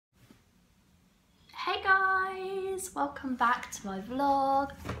guys, welcome back to my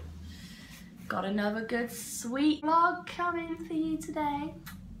vlog. Got another good sweet vlog coming for you today.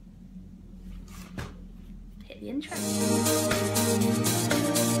 Hit the intro.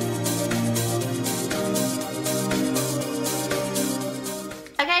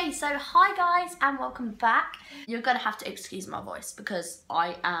 Okay, so hi guys and welcome back. You're gonna have to excuse my voice because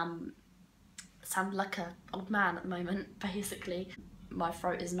I sound like an old man at the moment, basically. My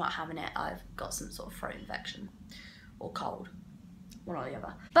throat is not having it. I've got some sort of throat infection or cold, one or the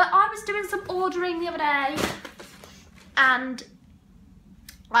other. But I was doing some ordering the other day and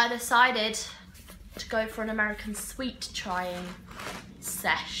I decided to go for an American sweet trying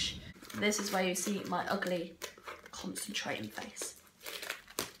sesh. This is where you see my ugly concentrating face.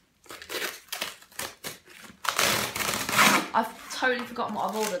 I've totally forgotten what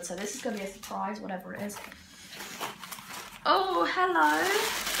I've ordered, so this is going to be a surprise, whatever it is. Oh, hello.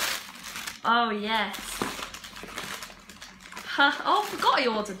 Oh, yes. Oh, I forgot I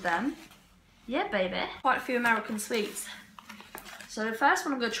ordered them. Yeah, baby. Quite a few American sweets. So the first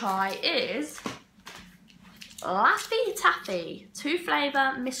one I'm going to try is Laffy Taffy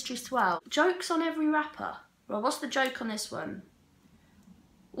 2-flavour mystery swirl. Jokes on every wrapper. Well, what's the joke on this one?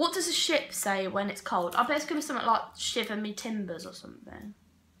 What does a ship say when it's cold? I bet it's going to be something like shiver me timbers or something.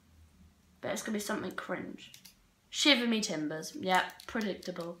 Bet it's going to be something cringe. Shiver me timbers. Yeah,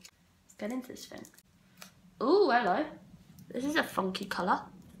 predictable. Let's get into this thing. Ooh, hello. This is a funky colour.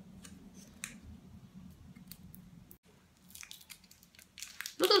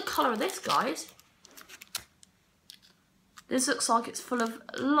 Look at the colour of this, guys. This looks like it's full of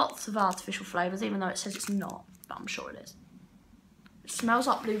lots of artificial flavours, even though it says it's not, but I'm sure it is. It smells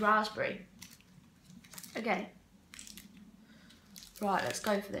like blue raspberry. Okay. Right, let's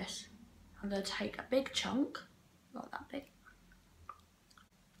go for this. I'm going to take a big chunk. Not that big.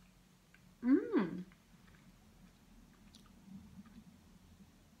 Mmm.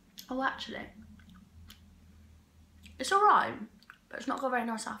 Oh, actually, it's alright, but it's not got a very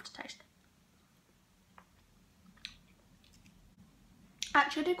nice aftertaste.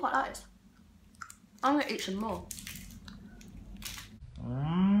 Actually, I do quite like this. I'm going to eat some more.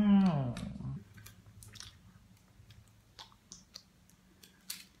 I'm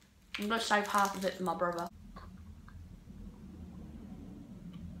going to save half of it for my brother.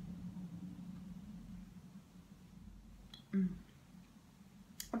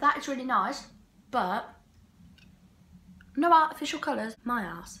 That is really nice, but no artificial colours, my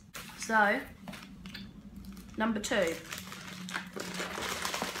ass. So, number 2.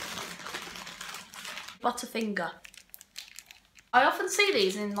 Butterfinger. I often see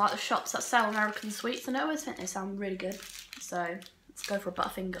these in like the shops that sell American sweets and I always think they sound really good. So, let's go for a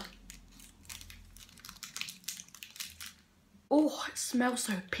Butterfinger. Oh, it smells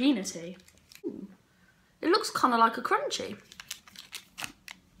so peanutty. Ooh. It looks kind of like a crunchy.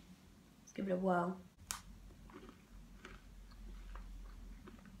 Give it a whirl.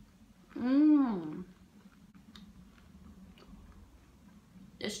 Mmm.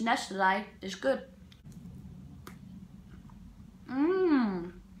 This Nestle is good.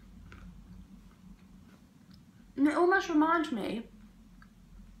 Mmm. And it almost reminds me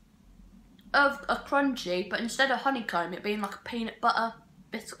of a crunchy, but instead of honeycomb, it being like a peanut butter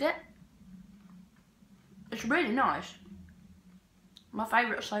biscuit. It's really nice. My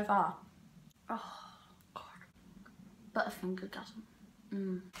favourite so far. Oh, God. Butterfinger doesn't.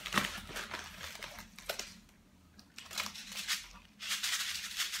 Mmm.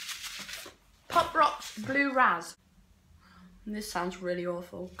 Pop Rocks Blue Raz. And this sounds really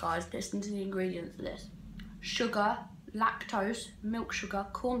awful. Guys, listen to the ingredients of this. Sugar, lactose, milk sugar,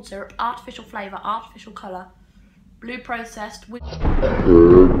 corn syrup, artificial flavour, artificial colour, blue processed with...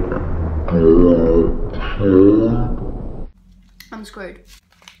 I'm screwed.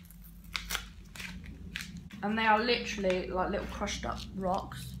 And they are literally like little crushed up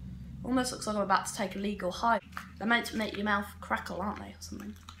rocks. Almost looks like I'm about to take a legal high. They're meant to make your mouth crackle, aren't they, or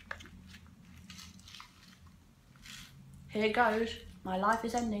something? Here goes. My life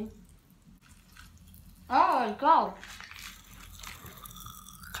is ending. Oh God.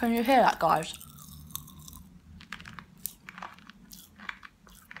 Can you hear that, guys?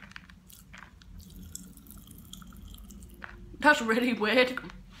 That's really weird.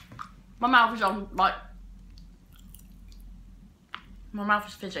 My mouth is on, like... My mouth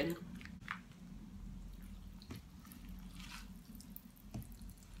is fizzing.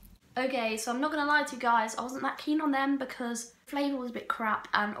 Okay, so I'm not gonna lie to you guys, I wasn't that keen on them because the flavour was a bit crap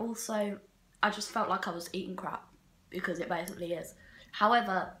and also I just felt like I was eating crap because it basically is.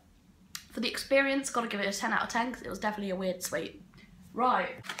 However, for the experience, gotta give it a 10 out of 10 because it was definitely a weird sweet.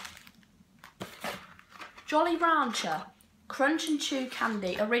 Right. Jolly Rancher, Crunch and Chew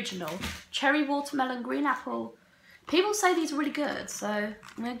Candy, Original, Cherry Watermelon, Green Apple. People say these are really good, so I'm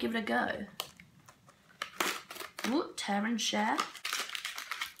going to give it a go. Ooh, tear and share.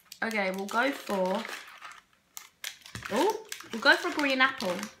 Okay, we'll go for... Ooh, we'll go for a Green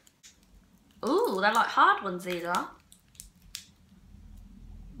Apple. Ooh, they're like hard ones, these are.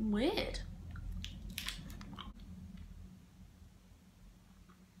 Weird.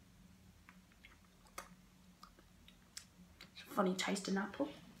 Funny tasting apple.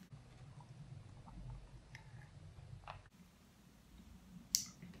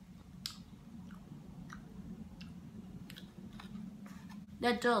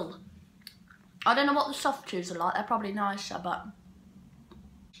 They're dull. I don't know what the soft chews are like. They're probably nicer, but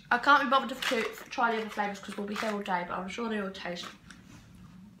I can't be bothered to try the other flavours because we'll be here all day, but I'm sure they all taste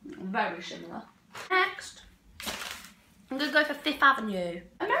very similar. Next, I'm going to go for Fifth Avenue.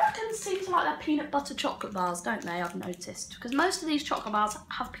 Americans seem to like their peanut butter chocolate bars, don't they? I've noticed. Because most of these chocolate bars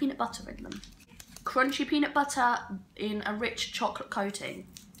have peanut butter in them. Crunchy peanut butter in a rich chocolate coating.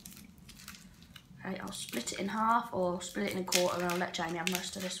 Okay, I'll split it in half or split it in a quarter and I'll let Jamie have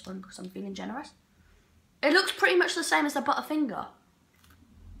most of this one because I'm feeling generous. It looks pretty much the same as the Butterfinger.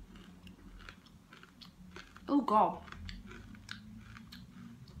 Oh God.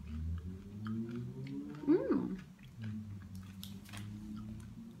 Mmm.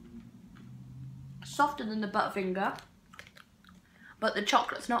 Softer than the Butterfinger, but the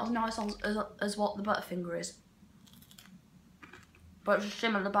chocolate's not as nice as what the Butterfinger is. But it's a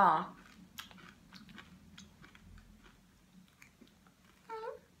similar bar.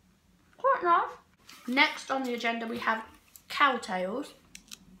 Quite nice. Next on the agenda we have Cowtails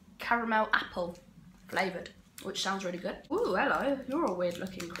Caramel Apple flavoured, which sounds really good. Ooh, hello, you're a weird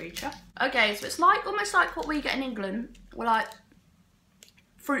looking creature. Okay, so it's like almost like what we get in England. We're like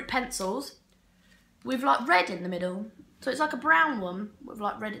fruit pencils with like red in the middle. So it's like a brown one with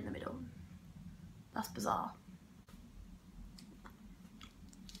like red in the middle. That's bizarre.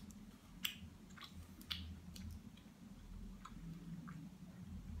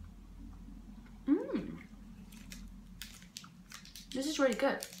 Mmm. This is really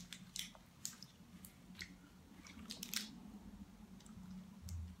good.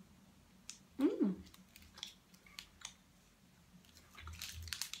 Mmm.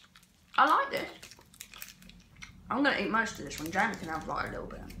 I like this. I'm going to eat most of this one. Jamie can have like a little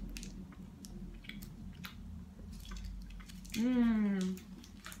bit. Mmm.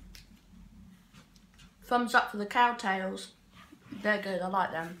 Thumbs up for the Cowtails. They're good, I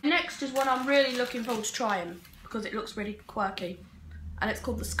like them. Next is one I'm really looking forward to trying because it looks really quirky. And it's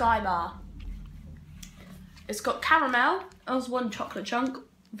called the Sky Bar. It's got caramel as one chocolate chunk,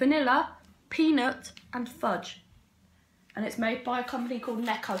 vanilla, peanut and fudge. And it's made by a company called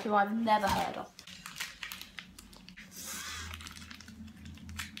Necco, who I've never heard of.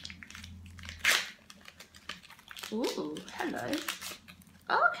 Ooh, hello.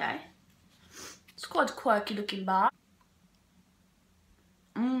 Oh, okay. It's quite a quirky looking bar.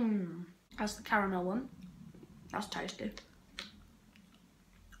 Mmm, that's the caramel one. That's tasty.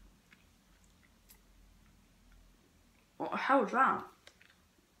 What the hell is that?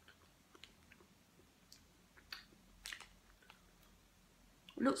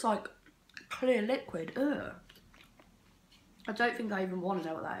 It looks like clear liquid. Ugh. I don't think I even want to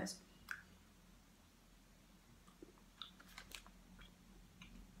know what that is.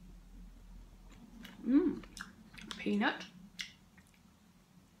 Mmm, peanut.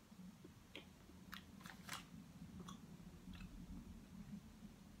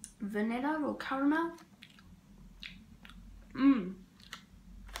 Vanilla or caramel. Mmm.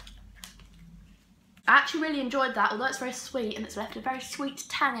 I actually really enjoyed that, although it's very sweet and it's left a very sweet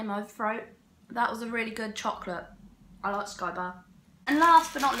tang in my throat. That was a really good chocolate. I like Sky Bar. And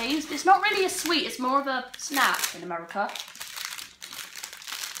last but not least, it's not really a sweet, it's more of a snack in America.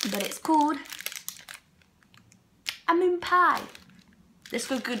 But it's called a moon pie. This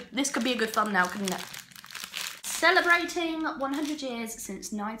could be a good thumbnail, couldn't it? Celebrating 100 years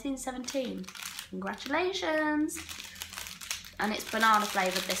since 1917. Congratulations. And it's banana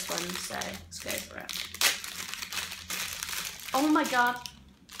flavoured, this one, so let's go for it. Oh my God,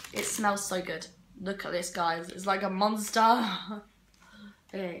 it smells so good. Look at this, guys, it's like a monster.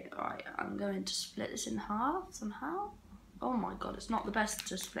 Okay, alright, I'm going to split this in half somehow. Oh my God, it's not the best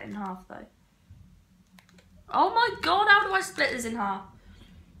to split in half though. Oh my God, how do I split this in half?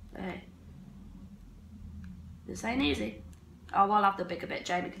 Okay. This ain't easy. Oh, I'll have the bigger bit,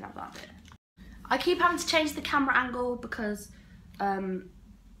 Jamie can have that bit. I keep having to change the camera angle because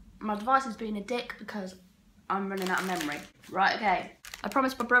my device is being a dick because I'm running out of memory. Right, okay. I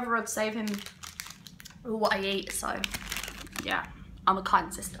promised my brother I'd save him what I eat, so yeah, I'm a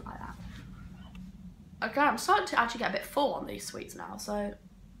kind sister like that. Okay, I'm starting to actually get a bit full on these sweets now, so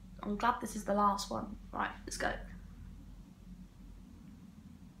I'm glad this is the last one. Right, let's go.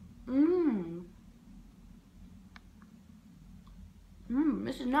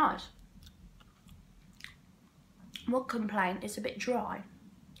 This is nice. Won't complain, it's a bit dry,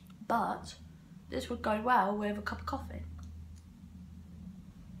 but this would go well with a cup of coffee.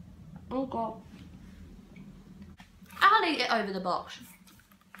 Oh god. I'll eat it over the box.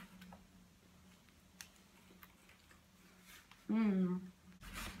 Woo!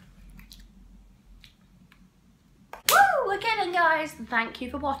 Okay then guys, thank you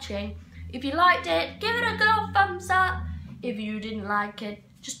for watching. If you liked it, give it a good old thumbs up. If you didn't like it,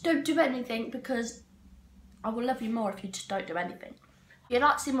 just don't do anything, because I will love you more if you just don't do anything. If you'd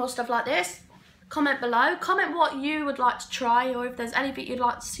like to see more stuff like this, comment below. Comment what you would like to try, or if there's anything you'd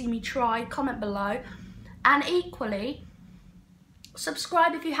like to see me try, comment below. And equally,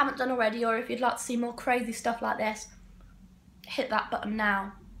 subscribe if you haven't done already, or if you'd like to see more crazy stuff like this, hit that button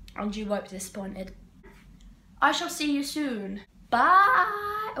now and you won't be disappointed. I shall see you soon. Bye.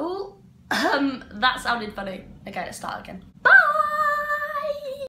 Oh, that sounded funny. Okay, let's start again. Bye.